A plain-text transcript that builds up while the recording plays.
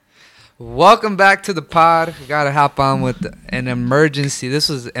Welcome back to the pod. We gotta hop on with an emergency. This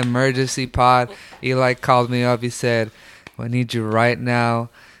was emergency pod. Eli called me up. He said, "I need you right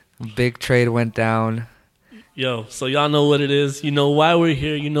now. Big trade went down." Yo, so y'all know what it is. You know why we're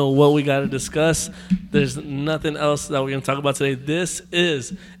here. You know what we got to discuss. There's nothing else that we're going to talk about today. This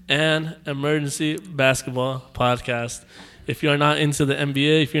is an emergency basketball podcast. If you're not into the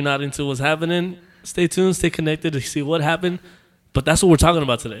NBA, if you're not into what's happening, stay tuned, stay connected to see what happened. But that's what we're talking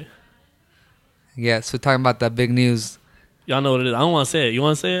about today. Yes, we're talking about that big news. Y'all know what it is. I don't want to say it. You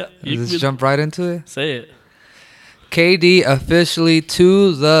want to say it? Let's jump right into it. Say it. KD officially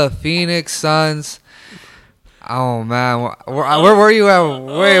to the Phoenix Suns. Oh man, where were you at?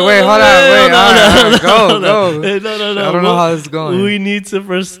 Wait, hold on, go. No. I don't know how this is going. We need to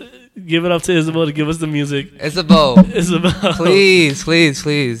first give it up to Isabel to give us the music. Isabel, please,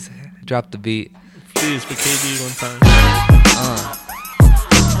 drop the beat. Please, for KD one time.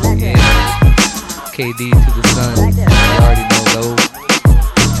 Yeah. KD to the Suns. You already know those.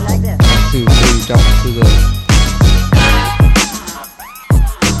 1, 2, 3, drop it to the.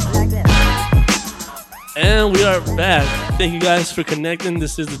 And we are back. Thank you guys for connecting.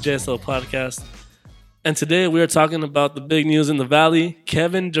 This is the JSL podcast. And today we are talking about the big news in the Valley.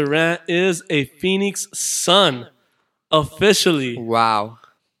 Kevin Durant is a Phoenix Sun. Officially. Wow.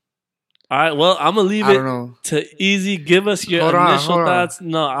 All right, well, I'm going to leave it to Easy. Give us your initial thoughts.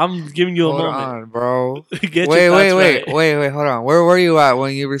 No, I'm giving you a moment. Hold on, bro. Wait, hold on. Where were you at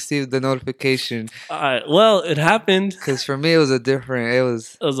when you received the notification? All right, well, it happened. Because for me, it was it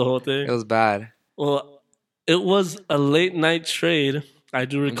was a whole thing. It was bad. Well, it was a late night trade. I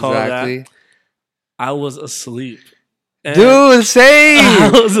do recall that. I was asleep. Dude, same.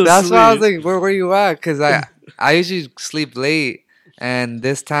 That's why I was like, where were you at? Because I usually sleep late. And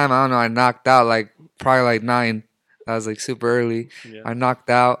this time, I don't know, I knocked out probably 9. That was super early. Yeah. I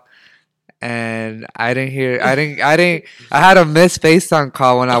knocked out. And I didn't hear, I had a missed FaceTime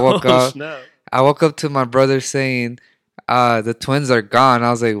call when I woke up. Snap. I woke up to my brother saying, the Twins are gone.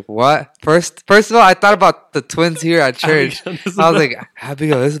 I was like, what? First of all, I thought about the Twins here at church. I was like,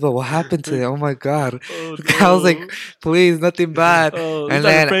 Abigail, Isabel, what happened to them? Oh my God. Oh, no. I was like, please, nothing bad. And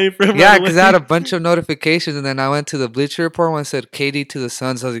then, because I had a bunch of notifications. And then I went to the Bleacher Report when it said KD to the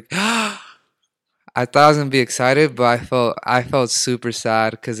Suns. I was like, I thought I was going to be excited, but I felt super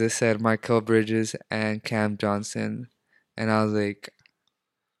sad because it said Mikal Bridges and Cam Johnson. And I was like,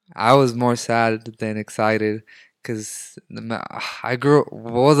 I was more sad than excited. Because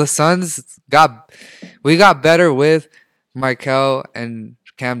the Suns we got better with Michael and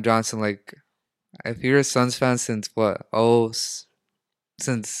Cam Johnson. If you're a Suns fan since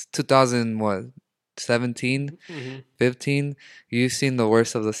since 2017, 15, you've seen the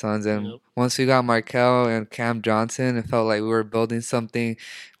worst of the Suns. And once we got Michael and Cam Johnson, it felt like we were building something.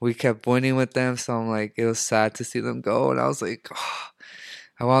 We kept winning with them, so I'm like, it was sad to see them go. And I was like,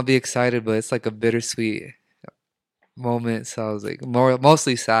 I want to be excited, but it's like a bittersweet moment. So I was like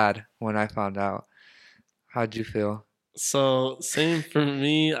mostly sad when I found out. How'd you feel? So same for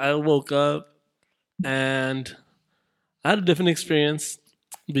me. I woke up and I had a different experience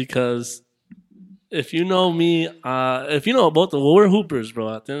because if you know me, if you know both, we're hoopers,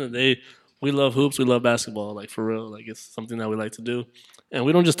 bro. At the end of the day, we love hoops. We love basketball, for real. It's something that we like to do, and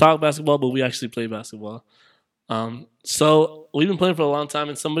we don't just talk basketball, but we actually play basketball. So we've been playing for a long time,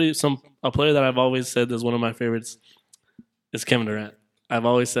 and a player that I've always said is one of my favorites is Kevin Durant. I've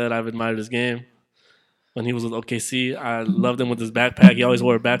always said I've admired his game. When he was with OKC, I loved him with his backpack. He always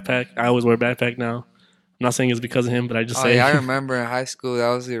wore a backpack. I always wear a backpack now. I'm not saying it's because of him, but I just say. Yeah, I remember in high school that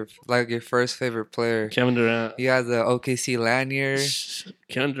was your first favorite player, Kevin Durant. He had the OKC lanyard.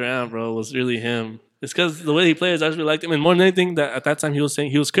 Kevin Durant, bro, was really him. It's because the way he plays, I just really liked him. And more than anything, that at that time he was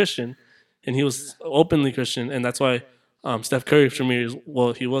saying he was Christian, and he was openly Christian, and that's why. Steph Curry for me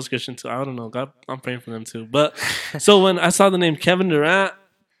he was Christian too. I don't know. God, I'm praying for them too. But so when I saw the name Kevin Durant,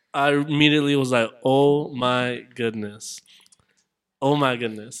 I immediately was like, oh my goodness.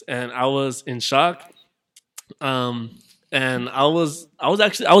 And I was in shock. And I was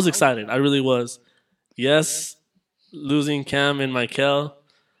excited. I really was. Yes, losing Cam and Michael,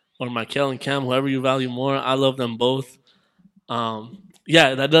 or Michael and Cam, whoever you value more. I love them both.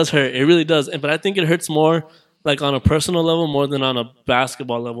 Yeah, that does hurt. It really does. But I think it hurts more on a personal level more than on a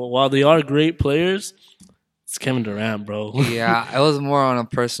basketball level. While they are great players, it's Kevin Durant, bro. Yeah, it was more on a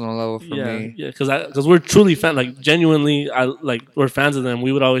personal level for me. Yeah, because we're truly genuinely, we're fans of them.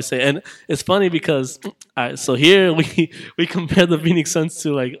 We would always say, and it's funny because, so here we compare the Phoenix Suns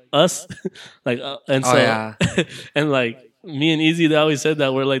to us, and me and Easy, they always said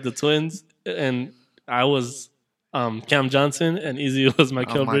that we're like the Twins, and I was Cam Johnson, and Easy was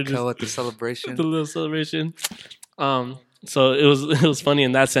Michael Bridges. Michael with the celebration. The little celebration. So it was funny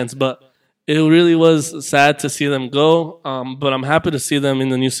in that sense, but it really was sad to see them go. But I'm happy to see them in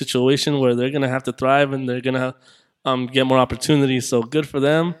the new situation where they're gonna have to thrive and they're gonna get more opportunities. So good for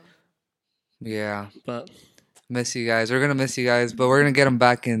them. Yeah. But miss you guys. We're gonna miss you guys, but we're gonna get them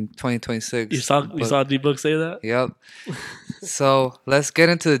back in 2026. You saw D-Book say that? Yep. So let's get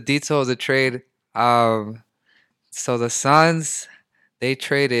into the detail of the trade. So the Suns, they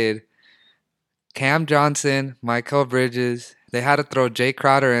traded Cam Johnson, Michael Bridges. They had to throw Jay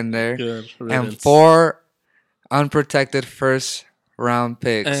Crowder in there. Good. And 4 unprotected first round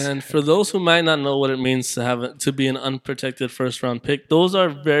picks. And for those who might not know what it means to be an unprotected first round pick, those are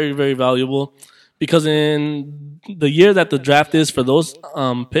very, very valuable because in the year that the draft is for those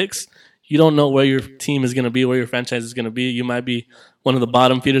picks, you don't know where your team is going to be, where your franchise is going to be. You might be one of the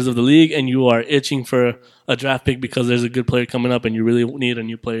bottom feeders of the league, and you are itching for a draft pick because there's a good player coming up, and you really need a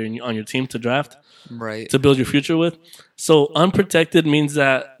new player on your team to draft, right? To build your future with. So unprotected means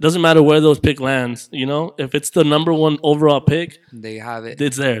that doesn't matter where those pick lands. You know, if it's the number 1 overall pick, they have it.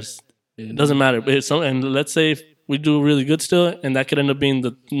 It's theirs. It doesn't matter. And let's say if we do really good still, and that could end up being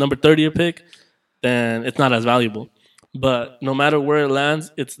the number 30 pick, then it's not as valuable. But no matter where it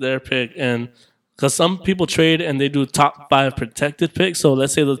lands, it's their pick. And because some people trade and they do top 5 protected picks. So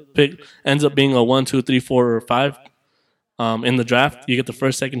let's say the pick ends up being a 1, 2, 3, 4, or 5 in the draft. You get the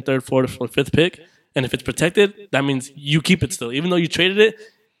first, second, third, fourth, or fifth pick. And if it's protected, that means you keep it still. Even though you traded it,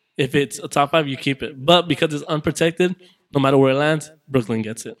 if it's a top 5, you keep it. But because it's unprotected, no matter where it lands, Brooklyn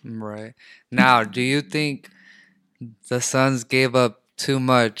gets it. Right. Now, do you think the Suns gave up too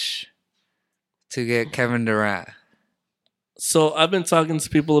much to get Kevin Durant? So I've been talking to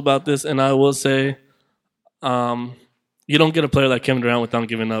people about this, and I will say, you don't get a player like Kevin Durant without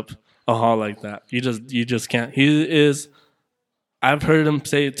giving up a haul like that. You just can't. He is. I've heard him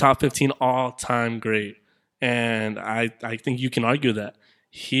say top 15 all time great, and I think you can argue that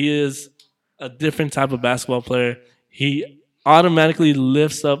he is a different type of basketball player. He automatically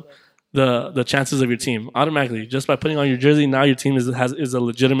lifts up the chances of your team automatically just by putting on your jersey. Now your team is a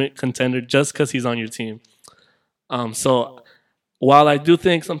legitimate contender just because he's on your team. So while I do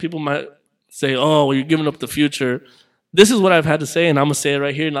think some people might say, "Oh, well, you're giving up the future," this is what I've had to say, and I'm gonna say it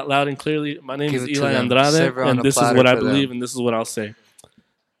right here, not loud and clearly. My name is Eli Andrade, and this is what I believe, and this is what I'll say.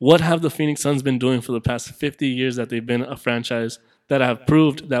 What have the Phoenix Suns been doing for the past 50 years that they've been a franchise that have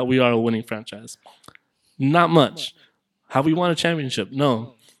proved that we are a winning franchise? Not much. Have we won a championship?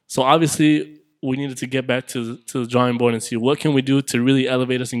 No. So obviously, we needed to get back to the drawing board and see what can we do to really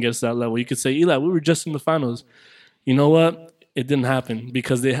elevate us and get us to that level. You could say, Eli, we were just in the finals. You know what? It didn't happen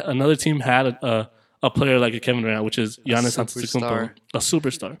because another team had a player like a Kevin Durant, which is Giannis Antetokounmpo, a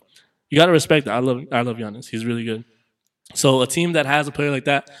superstar. You got to respect that. I love Giannis. He's really good. So a team that has a player like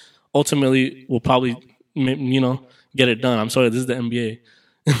that ultimately will probably, get it done. I'm sorry, this is the NBA.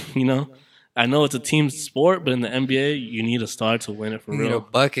 I know it's a team sport, but in the NBA, you need a star to win it for real. You need a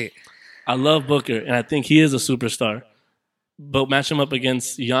bucket. I love Booker, and I think he is a superstar. But match him up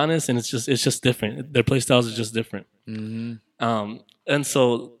against Giannis, and it's just different. Their play styles are just different. Mm-hmm. And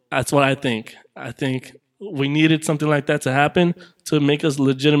so that's what I think. I think we needed something like that to happen to make us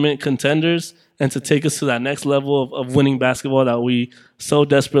legitimate contenders and to take us to that next level of winning basketball that we so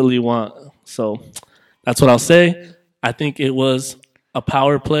desperately want. So that's what I'll say. I think it was a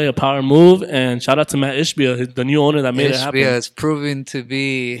power play, a power move, and shout out to Matt Ishbia, the new owner that made it happen. Ishbia is proven to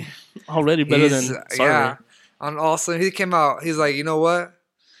be already better than Sarver. Yeah. And also, he came out, he's like, you know what?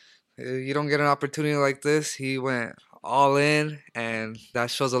 You don't get an opportunity like this. He went all in, and that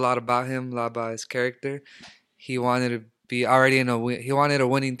shows a lot about him, a lot about his character. He wanted to be already he wanted a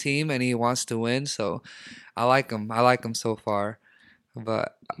winning team, and he wants to win. So I like him. I like him so far.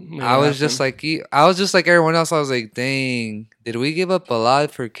 But I was just like everyone else. I was like, dang, did we give up a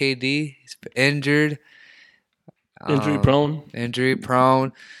lot for KD? He's injured, injury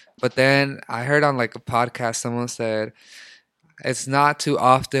prone. But then I heard on like a podcast, someone said it's not too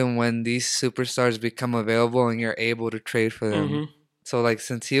often when these superstars become available and you're able to trade for them. Mm-hmm. So like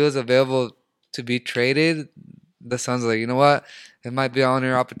since he was available to be traded, the Suns are like, you know what? It might be on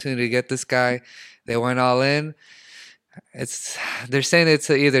your opportunity to get this guy. They went all in. They're saying it's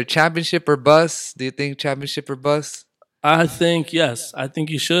either championship or bust. Do you think championship or bust? I think yes. I think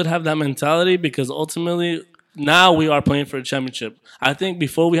you should have that mentality because ultimately now we are playing for a championship. I think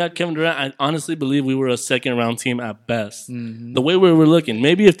before we had Kevin Durant, I honestly believe we were a second-round team at best. Mm-hmm. The way we were looking.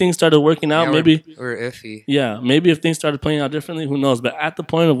 Maybe if things started working out, we're iffy. Yeah, maybe if things started playing out differently, who knows? But at the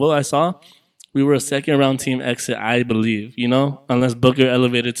point of what I saw, we were a second round team exit, I believe, unless Booker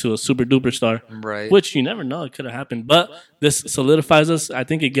elevated to a super duper star, Right. which you never know. It could have happened. But this solidifies us. I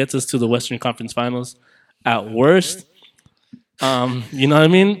think it gets us to the Western Conference Finals at worst. You know what I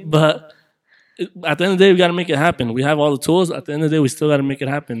mean? But at the end of the day, we got to make it happen. We have all the tools. At the end of the day, we still got to make it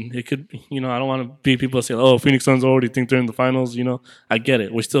happen. It could, I don't want to be people say, oh, Phoenix Suns already think they're in the finals. I get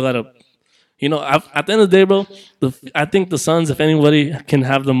it. We still got to, at the end of the day, bro, I think the Suns, if anybody can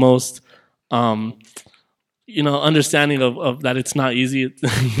have the most, understanding of that it's not easy.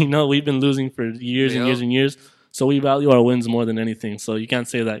 We've been losing for years and years and years. So we value our wins more than anything. So you can't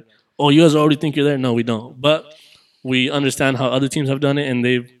say that, oh, you guys already think you're there. No, we don't. But we understand how other teams have done it, and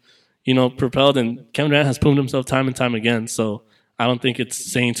they've, propelled. And Kevin Durant has proven himself time and time again. So I don't think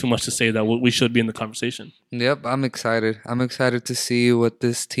it's saying too much to say that we should be in the conversation. Yep, I'm excited. I'm excited to see what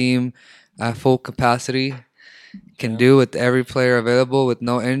this team at full capacity can do with every player available with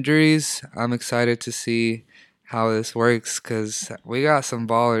no injuries. I'm excited to see how this works because we got some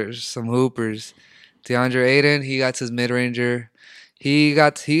ballers, some hoopers. DeAndre Ayton, he got his mid-ranger. He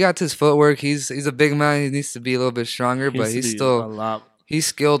got his footwork. He's a big man. He needs to be a little bit stronger, but he's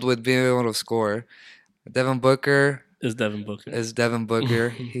skilled with being able to score. Devin Booker is Devin Booker.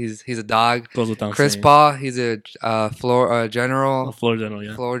 He's a dog. Goes without Chris saying. Paul, he's a floor general. A floor general,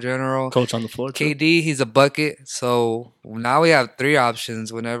 yeah. Floor general. Coach on the floor, too. KD, he's a bucket. So now we have 3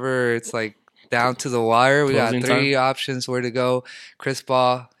 options. Whenever it's like down to the wire, we got 3 options where to go. Chris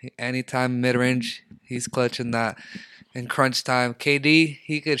Paul, anytime mid-range, he's clutching that. In crunch time, KD,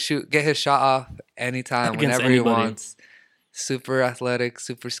 he could get his shot off anytime, whenever he wants. Super athletic,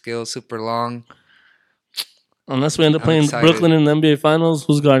 super skilled, super long. Unless we end up playing Brooklyn in the NBA Finals,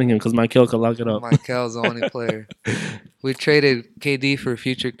 who's guarding him? Because Michael could lock it up. Michael's the only player. We traded KD for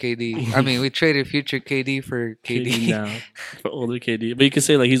future KD. I mean, we traded future KD for KD. Now, for older KD. But you could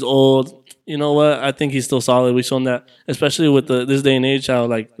say, like, he's old. You know what? I think he's still solid. We've shown that, especially with this day and age, how,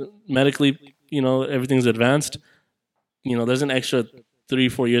 like, medically, everything's advanced. There's an extra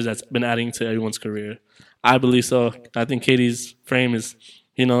 3-4 years that's been adding to everyone's career. I believe so. I think KD's frame is,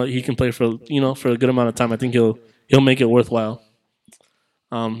 he can play for a good amount of time. I think he'll make it worthwhile.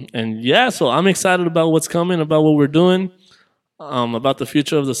 So I'm excited about what's coming, about what we're doing, about the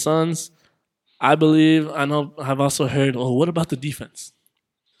future of the Suns. I've also heard, what about the defense?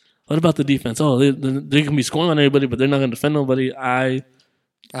 What about the defense? Oh, they can be scoring on everybody, but they're not going to defend nobody.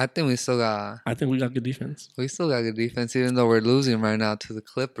 I think we got good defense. We still got good defense, even though we're losing right now to the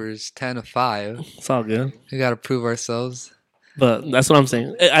Clippers, 10-5. It's all good. We got to prove ourselves. But that's what I'm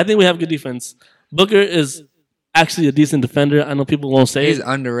saying. I think we have good defense. Booker is actually a decent defender. I know people won't say he's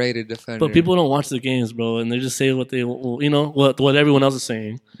underrated defender, but people don't watch the games, bro, and they just say what they, what everyone else is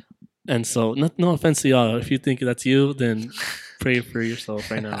saying. And so, no offense to y'all. If you think that's you, then pray for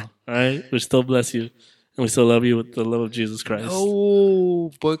yourself right now. All right, we still bless you. And we still love you with the love of Jesus Christ.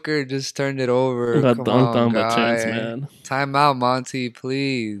 Oh, Booker just turned it over. Got dunked on by Terrence, man. Time out, Monty,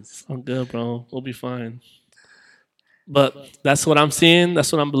 please. I'm good, bro. We'll be fine. But that's what I'm seeing.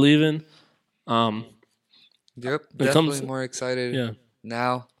 That's what I'm believing. Yep, definitely more excited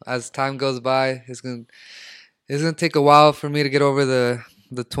now. As time goes by, it's gonna take a while for me to get over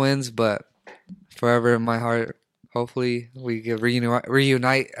the Twins, but forever in my heart. Hopefully, we can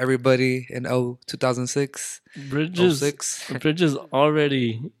reunite everybody in 2006. Bridges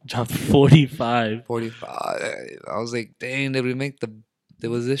already dropped 45. 45. I was like, dang, did we make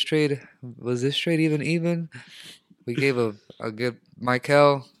was this trade even? We gave a good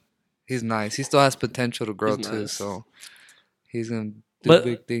Michael. He's nice. He still has potential to grow too, so he's gonna do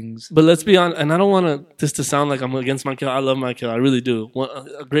big things. But let's be honest, and I don't want this to sound like I'm against Michael. I love Michael. I really do.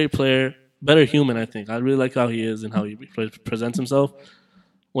 A great player. Better human, I think. I really like how he is and how he presents himself.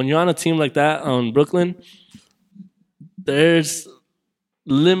 When you're on a team like that on Brooklyn, there's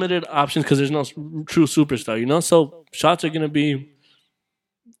limited options because there's no true superstar, So shots are going to be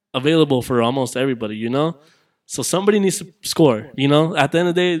available for almost everybody, So somebody needs to score, At the end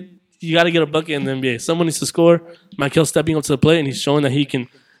of the day, you got to get a bucket in the NBA. Someone needs to score. Michael's stepping up to the plate, and he's showing that he can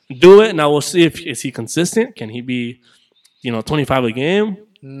do it. Now we'll see is he consistent? Can he be, 25 a game?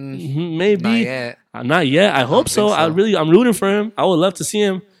 Maybe not yet. I hope so. I'm rooting for him. I would love to see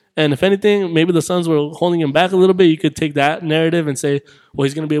him. And if anything, maybe the Suns were holding him back a little bit. You could take that narrative and say, well,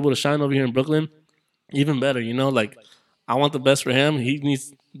 he's going to be able to shine over here in Brooklyn. Even better, Like, I want the best for him. He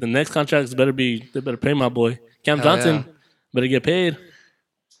needs the next contract. They better pay my boy Cam Johnson. Better get paid.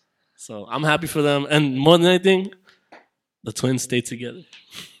 So I'm happy for them. And more than anything, the Twins stay together.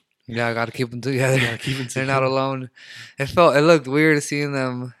 Yeah, I gotta keep them together. They're not alone. It looked weird seeing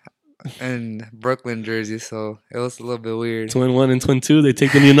them in Brooklyn jersey, so it was a little bit weird. Twin 1 and Twin 2. They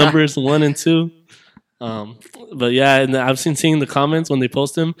take the new numbers 1 and 2. But yeah, and I've seeing the comments when they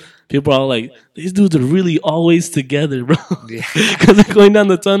post them. People are all like, "These dudes are really always together, bro." Yeah. Because they're going down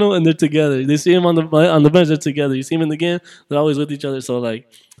the tunnel and they're together. They see him on the bench, they're together. You see him in the game, they're always with each other. So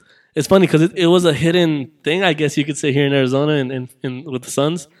like, it's funny because it was a hidden thing, I guess you could say, here in Arizona and with the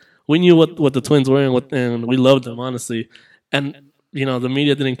Suns. We knew what the Twins were and we loved them, honestly. And the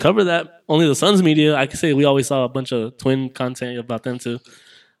media didn't cover that. Only the Suns media. I could say we always saw a bunch of Twin content about them too.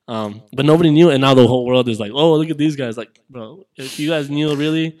 But nobody knew, and now the whole world is like, "Oh, look at these guys!" Like, bro, if you guys knew,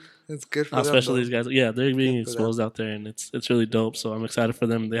 really, it's good for especially them, these guys. Yeah, they're being exposed out there, and it's really dope. So I'm excited for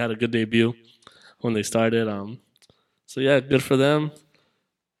them. They had a good debut when they started. So yeah, good for them.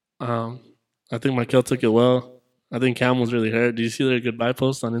 I think Michael took it well. I think Cam was really hurt. Did you see their goodbye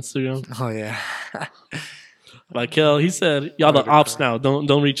post on Instagram? Oh yeah. Michael, he said, "Y'all the ops now.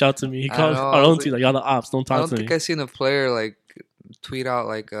 Don't reach out to me." He called our own team like, "Y'all the ops. Don't talk to me." I don't think I seen a player like tweet out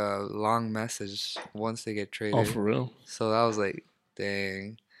like a long message once they get traded. Oh, for real? So that was like,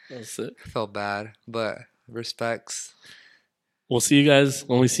 dang. That's it. I felt bad, but respects. We'll see you guys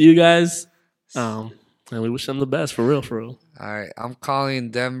when we see you guys. And we wish them the best, for real, for real. All right, I'm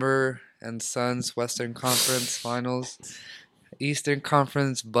calling Denver and Suns Western Conference Finals. Eastern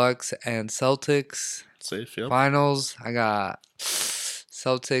Conference Bucks and Celtics. Safe, yep. Finals, I got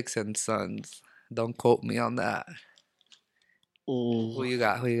Celtics and Suns. Don't quote me on that. Ooh. Who you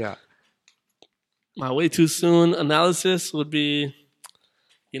got? My way too soon analysis would be,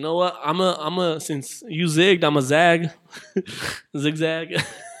 you know what? I'm a since you zigged, I'm a zag, zigzag.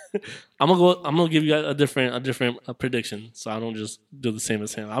 I'm gonna give you a different prediction, so I don't just do the same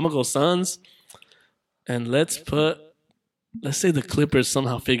as him. I'm gonna go Suns, and let's say the Clippers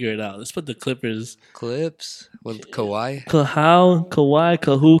somehow figure it out. Let's put the Clippers. Clips with Kawhi.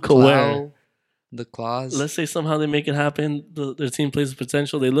 Kawhi. The claws. Let's say somehow they make it happen. Their team plays with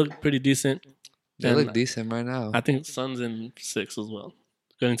potential. They look pretty decent. They look decent right now. I think Suns in 6 as well,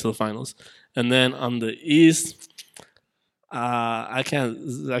 getting to the finals. And then on the East, I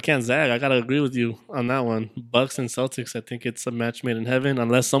can't zag. I gotta agree with you on that one. Bucks and Celtics. I think it's a match made in heaven.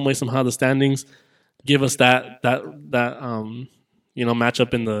 Unless some way somehow the standings give us that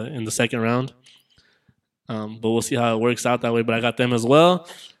matchup in the second round. But we'll see how it works out that way. But I got them as well.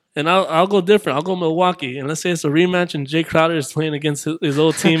 And I'll go different. I'll go Milwaukee. And let's say it's a rematch and Jay Crowder is playing against his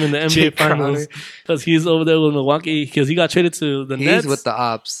old team in the NBA Finals because he's over there with Milwaukee because he got traded to the Nets. He's with the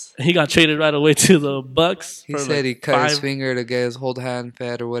ops. He got traded right away to the Bucks. He said he cut his finger to get his whole hand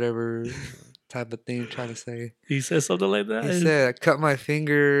fed or whatever type of thing trying to say. He said something like that? He said, I cut my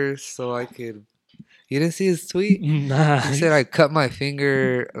finger so I could... You didn't see his tweet? Nah. He said, I cut my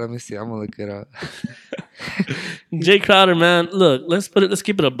finger. Let me see. I'm going to look it up. Jay Crowder, man. Look, let's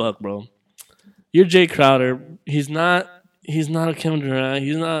keep it a buck, bro. You're Jay Crowder. He's not a Kevin Durant.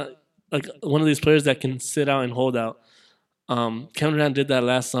 He's not like one of these players that can sit out and hold out. Kevin Durant did that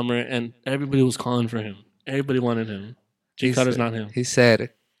last summer, and everybody was calling for him. Everybody wanted him. Jay Crowder's not him. He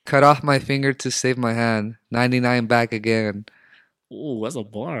said, cut off my finger to save my hand. 99 back again. Ooh, that's a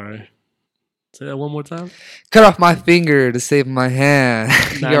bar. Say that one more time. Cut off my finger to save my hand.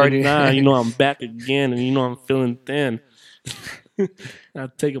 You know I'm back again, and you know I'm feeling thin. I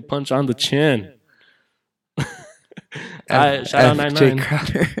take a punch on the chin. All right, shout out 99.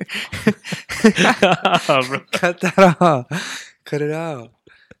 Crowder. Cut that off. Cut it out.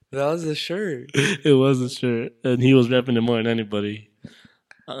 That was a shirt. It was a shirt, and he was repping it more than anybody.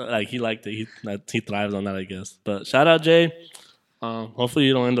 He liked it. He thrives on that, I guess. But shout out Jay. Hopefully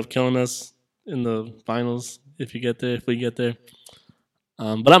you don't end up killing us in the finals if we get there.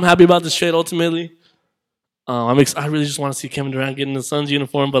 But I'm happy about this trade ultimately. I really just want to see Kevin Durant get in the Suns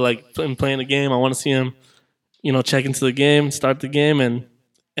uniform, but like playing the game, I want to see him, check into the game, start the game,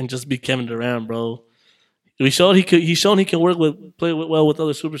 and just be Kevin Durant, bro. He showed he can play well with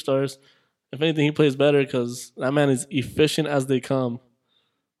other superstars. If anything, he plays better because that man is efficient as they come.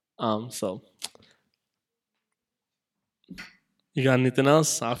 So. You got anything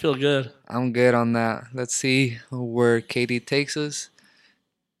else? I feel good. I'm good on that. Let's see where KD takes us.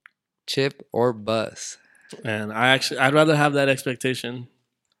 Chip or bust. And I'd rather have that expectation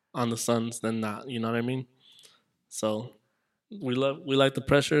on the Suns than not. You know what I mean? So we like the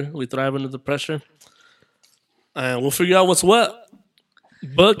pressure. We thrive under the pressure. And we'll figure out what's what.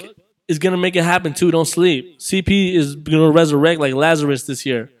 Book is gonna make it happen too. Don't sleep. CP is gonna resurrect like Lazarus this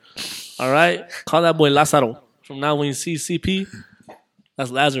year. All right? Call that boy Lazaro. From now, when you see CP,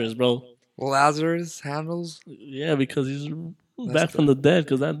 that's Lazarus, bro. Lazarus handles? Yeah, because he's back from the dead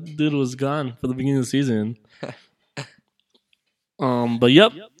because that dude was gone for the beginning of the season. But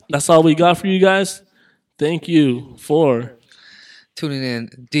yep, that's all we got for you guys. Thank you for tuning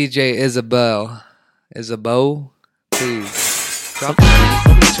in. DJ Isabel, please. Somebody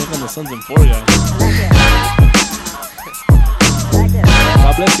check on the Sons and Four guys.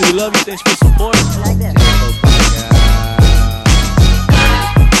 God bless you. We love you. Thanks for your support.